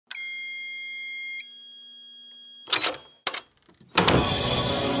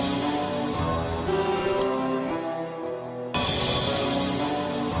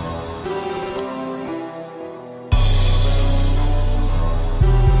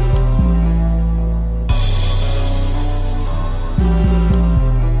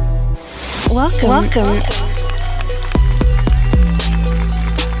Welcome.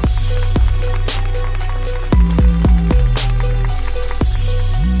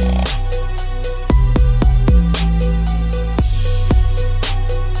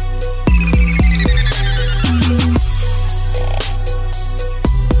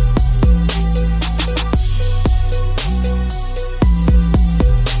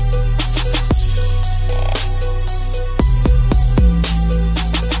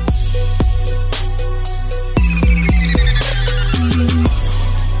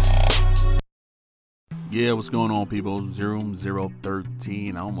 Yeah, what's going on, people?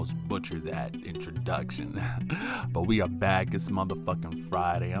 0013. I almost butchered that introduction. But we are back. It's motherfucking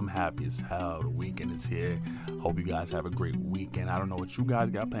Friday. I'm happy as hell. The weekend is here. Hope you guys have a great weekend. I don't know what you guys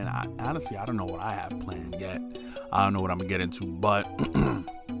got planned. Honestly, I don't know what I have planned yet. I don't know what I'm going to get into. But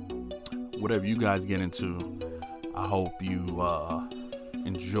whatever you guys get into, I hope you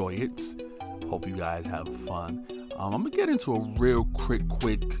enjoy it. Hope you guys have fun. I'm going to get into a real quick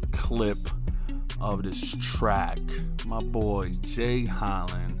clip of this track. My boy Jay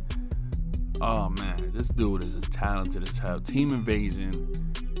Holland. Oh man, this dude is talented as hell. Team Invasion,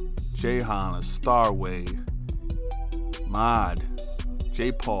 Jay Holland, Starway, Mod,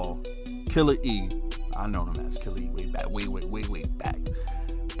 J Paul, Killer E. I know him as Killer E way back.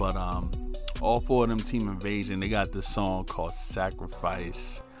 But all four of them, Team Invasion, they got this song called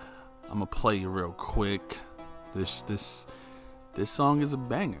Sacrifice. I'm gonna play it real quick. This song is a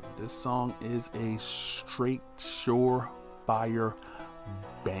banger. This song is a straight, surefire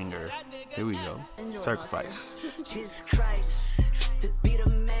banger. Here we go. Sacrifice. Jesus Christ, to be the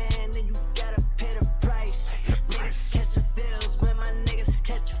man, then you gotta pay the price. Niggas catching feels when my niggas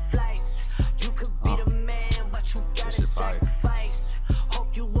catch flights. You could be the man, but you gotta sacrifice.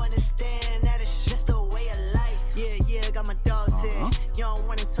 Hope you understand that it's just the way of life. Yeah, got my dogs here. You don't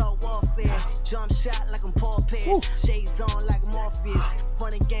wanna talk warfare. Jump shot like I'm Paul Pierce. Shades on like Morpheus.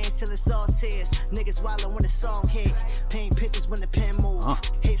 Funny games till it's all tears. Niggas wallow when the song hit. Paint pictures when the pen move.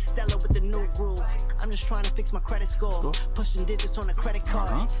 Hit Stella with the new groove. I'm just trying to fix my credit score. Pushing digits on a credit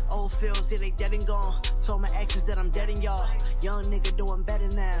card. Old feels, yeah, they dead and gone. Told my exes that I'm dead and y'all. Young nigga doing better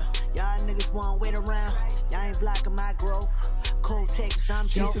now. Y'all niggas won't wait around. Y'all ain't blocking my growth. Cold tapes,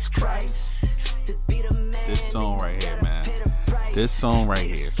 I'm Jesus Christ. To be the man, this song right here, man. This song right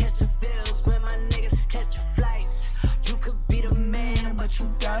here.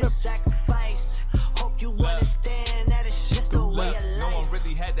 Sacrifice. Hope you understand that it's just the way of life. No one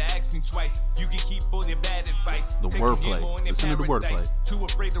really had to ask me twice. You can keep all your bad advice. The wordplay. Listen to the wordplay. Too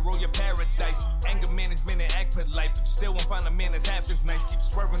afraid to roll your paradise. Anger management and act polite, but you still won't find a man that's half as nice. Keep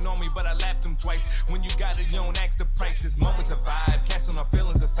swerving on me, but I lapped him twice. When you got it, you don't ask the price. This moment's a vibe. Casting our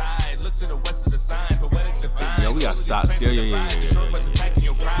feelings aside. Look to the west of the sign. Poetic divine. Yeah, we gotta stop. Yeah.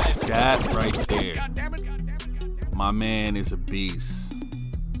 That right there. My man is a beast.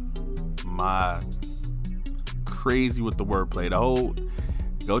 My crazy with the wordplay.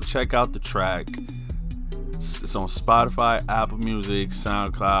 Go check out the track. It's on Spotify, Apple Music,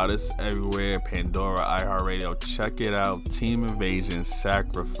 SoundCloud. It's everywhere. Pandora, iHeartRadio. Check it out. Team Invasion,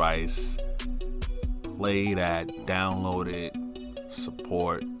 Sacrifice. Play that. Download it.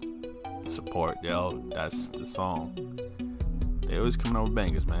 Support. Yo, that's the song. They always coming out with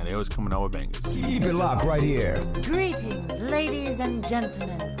bangers, man. They always coming out with bangers. Keep it locked right here. Greetings, ladies and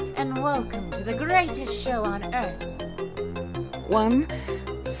gentlemen, and welcome to the greatest show on earth.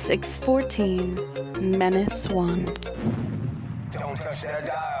 1614 Menace 1. Don't touch that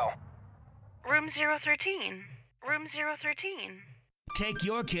dial. Room 013. Room 013. Take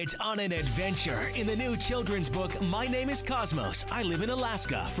your kids on an adventure in the new children's book, My Name is Cosmos, I Live in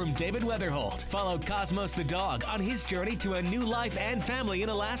Alaska, from David Weatherholt. Follow Cosmos the dog on his journey to a new life and family in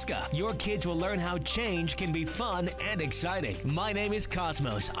Alaska. Your kids will learn how change can be fun and exciting. My Name is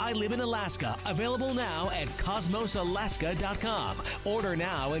Cosmos, I Live in Alaska. Available now at cosmosalaska.com. Order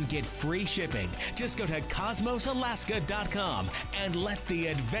now and get free shipping. Just go to cosmosalaska.com and let the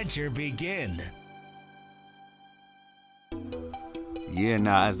adventure begin. Yeah,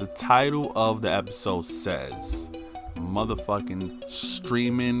 now as the title of the episode says, motherfucking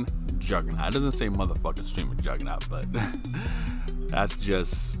streaming juggernaut. It doesn't say motherfucking streaming juggernaut, but that's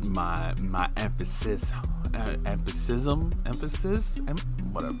just my emphasis,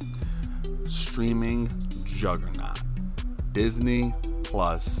 whatever. Streaming juggernaut. Disney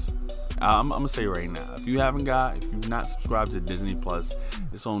Plus. I'm gonna say right now, if you've not subscribed to Disney Plus,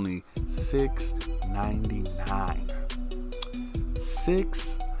 it's only $6.99.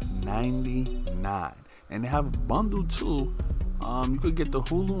 $6.99, and they have a bundle too. You could get the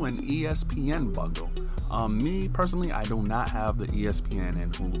Hulu and ESPN bundle. Me personally, I do not have the ESPN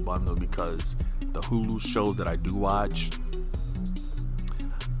and Hulu bundle because the Hulu shows that I do watch,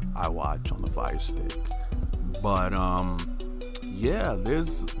 I watch on the Fire Stick. But yeah,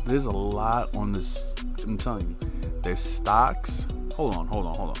 there's a lot on this. I'm telling you, there's stocks. Hold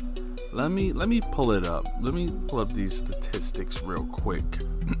on. Let me pull it up. Let me pull up these statistics real quick.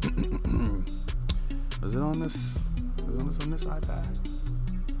 Is it on this? Is it on this iPad?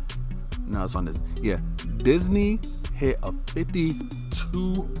 No, it's on this. Yeah, Disney hit a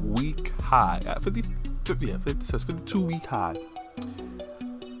 52-week high. 52-week high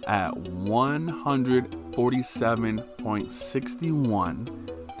at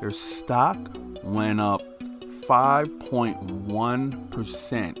 147.61. Their stock went up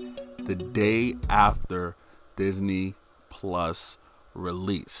 5.1% the day after Disney Plus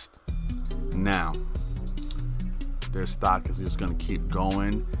released. Now, their stock is just going to keep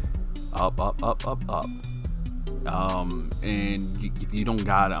going up. And if you don't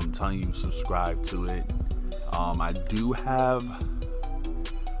got it, I'm telling you, subscribe to it. I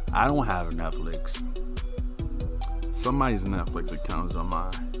don't have Netflix. Somebody's Netflix account is on my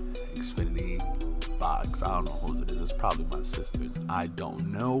Xfinity box. I don't know whose it is. It's probably my sister's. I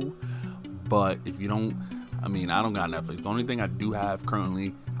don't know. But if you don't, I don't got Netflix. The only thing I do have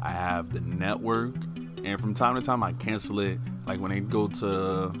currently, I have the network. And from time to time, I cancel it. Like when they do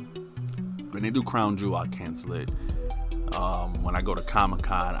Crown Jewel, I cancel it. When I go to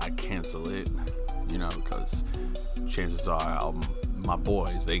Comic-Con, I cancel it. Because chances are, my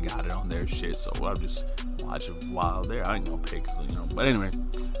boys, they got it on their shit. So I'll just watch it while there. I ain't gonna pay, But anyway,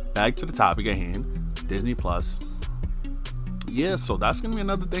 back to the topic at hand. Disney Plus. Yeah, so that's gonna be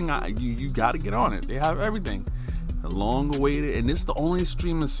another thing. You got to get on it. They have everything. Long awaited, and it's the only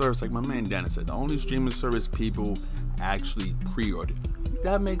streaming service, like my man Dennis said, the only streaming service people actually pre-ordered.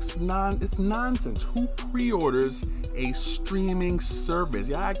 That makes it's nonsense. Who pre-orders a streaming service?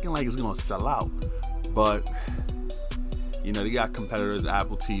 You're acting like it's gonna sell out, but they got competitors,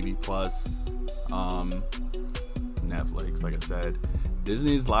 Apple TV Plus, Netflix. Like I said,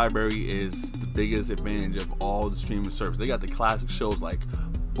 Disney's library is the biggest advantage of all the streaming services. They got the classic shows like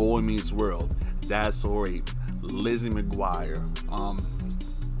Boy Meets World, That's So Raven, Lizzie McGuire.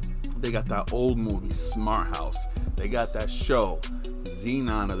 They got that old movie, Smart House. They got that show,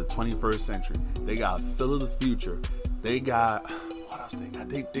 Xenon of the 21st Century. They got Phil of the Future. They got, what else they got?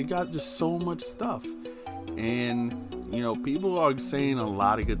 They got just so much stuff. And, people are saying a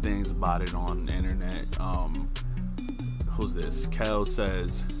lot of good things about it on the internet. Who's this? Kel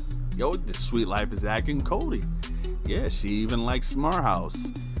says, yo, the Sweet Life of Zack and Cody. Yeah, she even likes Smart House.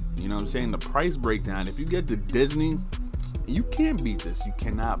 You know what I'm saying? The price breakdown. If you get the Disney, you can't beat this. You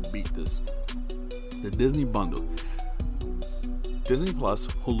cannot beat this. The Disney bundle. Disney Plus,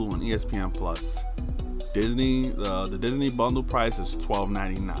 Hulu, and ESPN Plus. The Disney bundle price is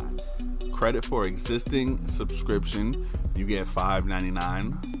 $12.99. Credit for existing subscription, you get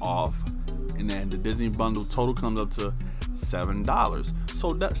 $5.99 off. And then the Disney bundle total comes up to $7.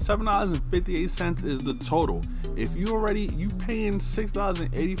 So that $7.58 is the total. If you paying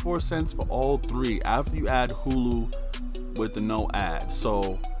 $6.84 for all three after you add Hulu with the no ad.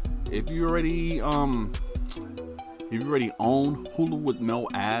 So if you already own Hulu with no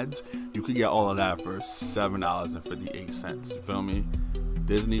ads, you could get all of that for $7.58. You feel me?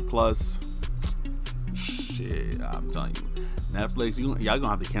 Disney Plus, shit, I'm telling you. Netflix, y'all gonna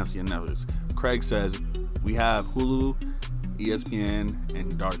have to cancel your Netflix. Craig says, we have Hulu, ESPN,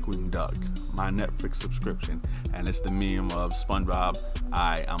 and Darkwing Duck, my Netflix subscription. And it's the meme of SpongeBob,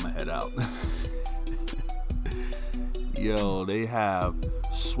 I'ma head out. Yo, they have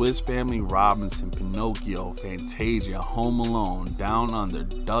Swiss Family Robinson, Pinocchio, Fantasia, Home Alone, Down Under,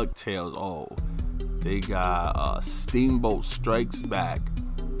 DuckTales. Oh, they got Steamboat Strikes Back,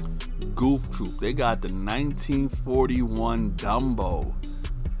 Goof Troop. They got the 1941 Dumbo.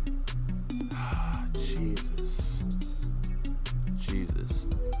 Jesus.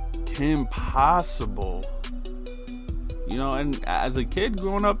 Kim Possible. And as a kid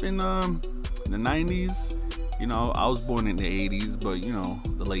growing up in the 90s, I was born in the 80s, but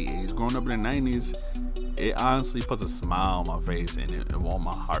the late 80s. Growing up in the 90s, it honestly puts a smile on my face and it warmed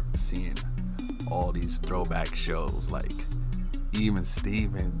my heart seeing all these throwback shows like Even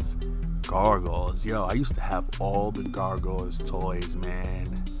Stevens, Gargoyles. Yo, I used to have all the Gargoyles toys, man.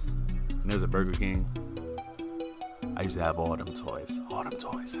 And there's a Burger King. I used to have all them toys.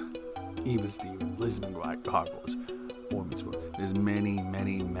 Even Stevens, Lizzie McGuire, Gargoyles, Boy Meets World. There's many,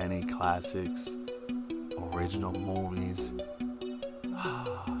 many, many classics. Original movies.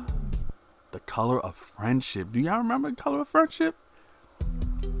 The Color of Friendship. Do y'all remember Color of Friendship?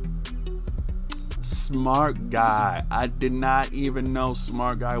 Smart Guy. I did not even know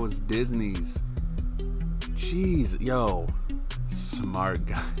Smart Guy was Disney's. jeez, yo, smart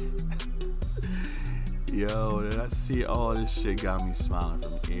guy. Yo, did I see all this shit got me smiling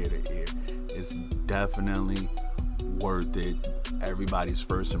from ear to ear. It's definitely worth it. Everybody's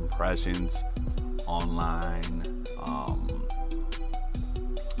first impressions online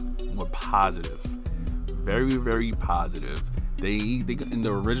were positive. Very, very positive. They in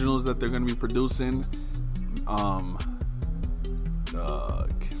the originals that they're gonna be producing,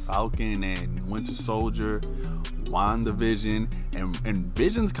 Falcon and Winter Soldier, WandaVision, and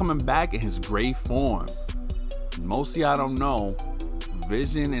Vision's coming back in his gray form. Most of y'all don't know,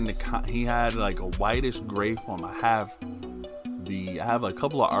 Vision he had like a whitish gray form. I have a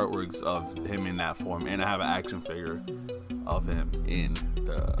couple of artworks of him in that form, and I have an action figure of him in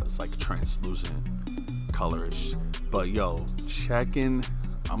it's like translucent colorish. But yo, I'm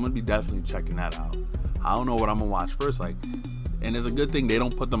gonna be definitely checking that out. I don't know what I'm gonna watch first, like, and it's a good thing they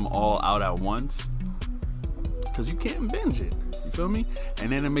don't put them all out at once, because you can't binge it, you feel me?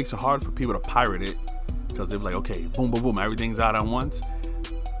 And then it makes it hard for people to pirate it, because they're like, okay, boom, boom, boom, everything's out at once,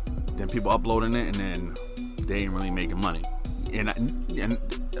 then people uploading it, and then they ain't really making money. And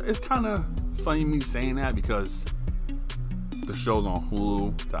it's kind of funny me saying that, because the shows on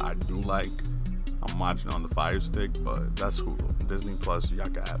Hulu that I do like, I'm watching on the Fire Stick, but that's Hulu. Disney Plus, y'all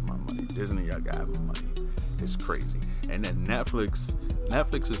gotta have my money. Disney, y'all gotta have my money. It's crazy. And then Netflix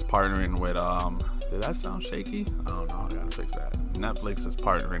is partnering with did that sound shaky? I don't know, I gotta fix that. Netflix is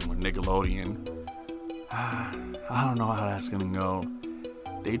partnering with Nickelodeon. I don't know how that's gonna go.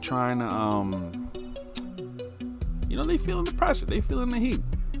 They trying to they feeling the pressure, they feeling the heat.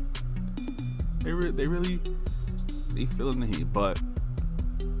 They feeling the heat. But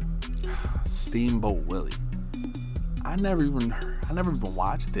Steamboat Willie, I never even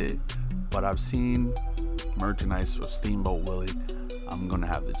watched it, but I've seen merchandise for Steamboat Willie. I'm gonna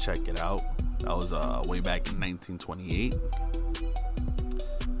have to check it out. That was way back in 1928.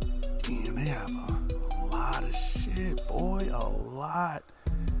 Damn, they have a lot of shit, boy, a lot.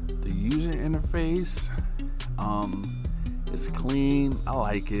 The user interface, it's clean. I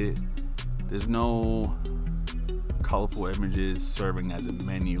like it. There's no colorful images serving as a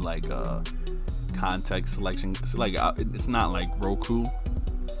menu like context selection. It's not like Roku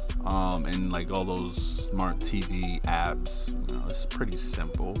and like all those smart TV apps. It's pretty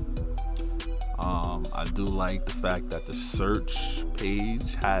simple. I do like the fact that the search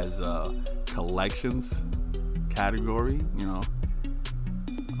page has a collections category.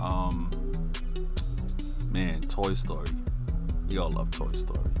 Man, Toy Story. We all love Toy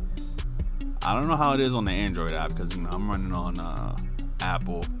Story. I don't know how it is on the Android app, because I'm running on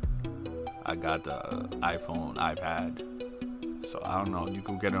Apple. I got the iPhone, iPad, so I don't know. You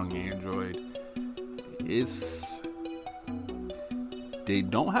can get it on your Android. They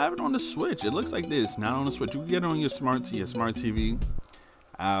don't have it on the Switch. It looks like this, not on the Switch. You can get it on your smart TV,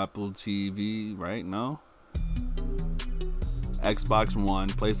 Apple TV, right? No. Xbox One,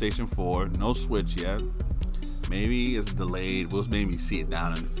 PlayStation 4, no Switch yet. Maybe it's delayed. We'll maybe see it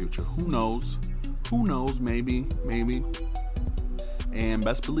down in the future. Who knows? Maybe. And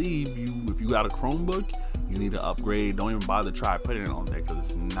best believe if you got a Chromebook, you need to upgrade. Don't even bother try putting it on there, because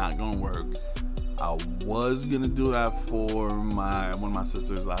it's not gonna work. I was gonna do that for one of my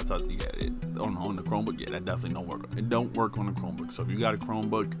sister's laptops to get it on the Chromebook. Yeah, that definitely don't work. It don't work on the Chromebook. So if you got a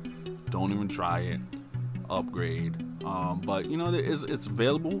Chromebook, don't even try it. Upgrade. But it's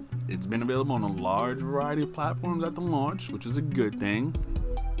available. It's been available on a large variety of platforms at the launch, which is a good thing.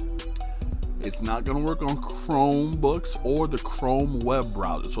 It's not gonna work on Chromebooks or the Chrome web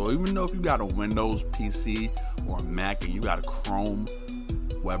browser. So even though if you got a Windows PC or a Mac and you got a Chrome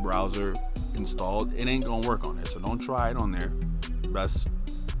web browser installed, it ain't gonna work on there. So don't try it on there. Best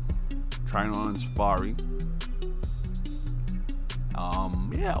try it on Safari.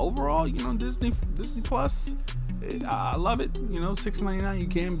 Overall, Disney Plus, I love it. $6.99, you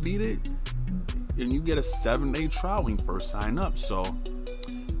can't beat it, and you get a 7-day trial when you first sign up. So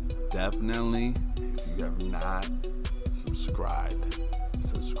definitely, if you have not subscribe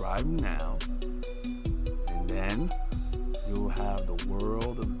now, and then you'll have the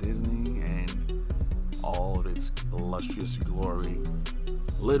world of Disney and all of its illustrious glory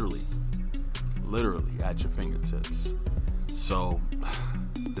literally at your fingertips. So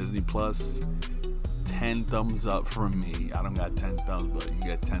Disney Plus, 10 thumbs up from me. I don't got 10 thumbs, but you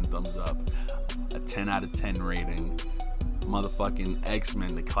get 10 thumbs up. A 10 out of 10 rating. Motherfucking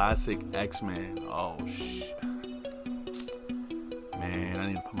X-Men, the classic X-Men. Oh shit. Man, I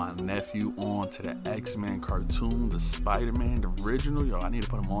need to put my nephew on to the X-Men cartoon, the Spider-Man, the original. Yo, I need to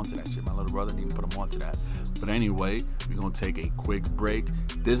put him on to that shit. My little brother need to put him on to that. But anyway, we're going to take a quick break.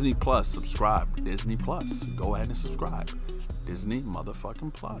 Disney Plus, subscribe. Disney Plus. Go ahead and subscribe. Disney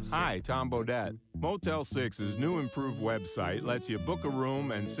motherfucking Plus. Hi, Tom Bodette. Motel 6's new improved website lets you book a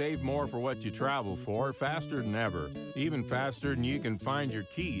room and save more for what you travel for faster than ever. Even faster than you can find your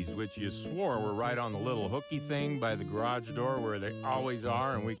keys, which you swore were right on the little hooky thing by the garage door where they always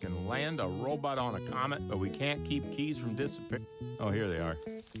are, and we can land a robot on a comet, but we can't keep keys from disappearing. Oh, here they are.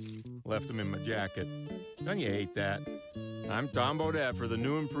 Left them in my jacket. Don't you hate that? I'm Tom Bodette for the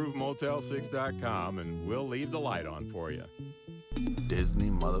new improved Motel6.com, and we'll leave the light on for you. Disney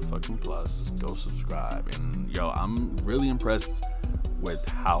motherfucking Plus. Go subscribe. And yo, I'm really impressed with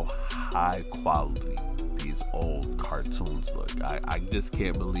how high quality these old cartoons look. I just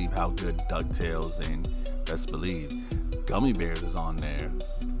can't believe how good DuckTales and Best Believe Gummy Bears is on there.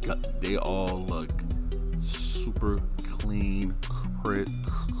 They all look super clean, they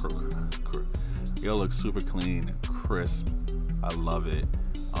all look super clean, crisp. I love it.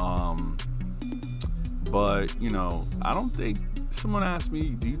 But you know, I don't think. Someone asked me,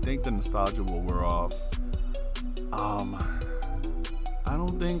 do you think the nostalgia will wear off? I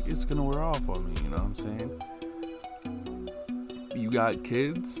don't think it's gonna wear off on me, you know what I'm saying? You got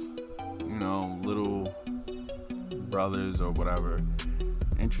kids, you know, little brothers or whatever,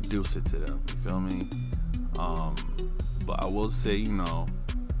 introduce it to them, you feel me? But I will say, you know,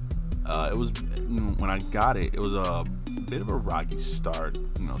 it was, when I got it, it was a bit of a rocky start,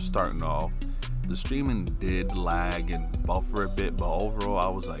 you know, starting off. The streaming did lag and buffer a bit, but overall I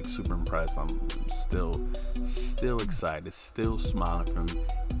was like super impressed. I'm still excited, still smiling from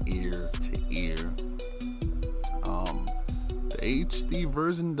ear to ear. The HD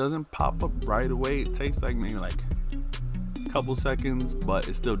version doesn't pop up right away. It takes like maybe like a couple seconds, but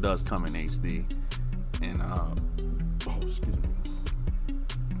it still does come in HD. And excuse me.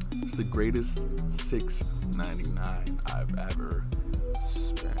 It's the greatest $6.99 I've ever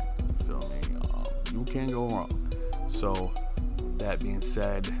spent. You feel me? You can't go wrong. So, that being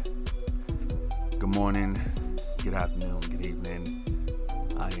said, good morning, good afternoon, good evening.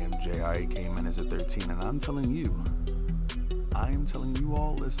 I am JRAK Menace 13, and I am telling you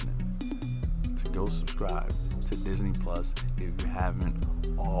all listening to go subscribe to Disney Plus if you haven't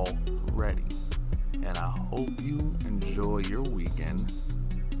already. And I hope you enjoy your weekend.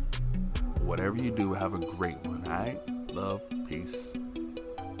 Whatever you do, have a great one, alright? Love, peace,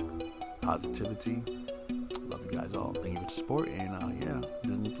 positivity. Love you guys all. Thank you for the support. And yeah,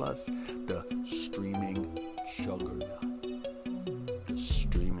 Disney Plus, the streaming juggernaut. The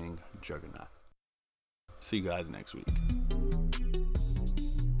streaming juggernaut. See you guys next week.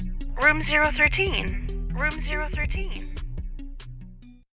 Room 013. Room 013.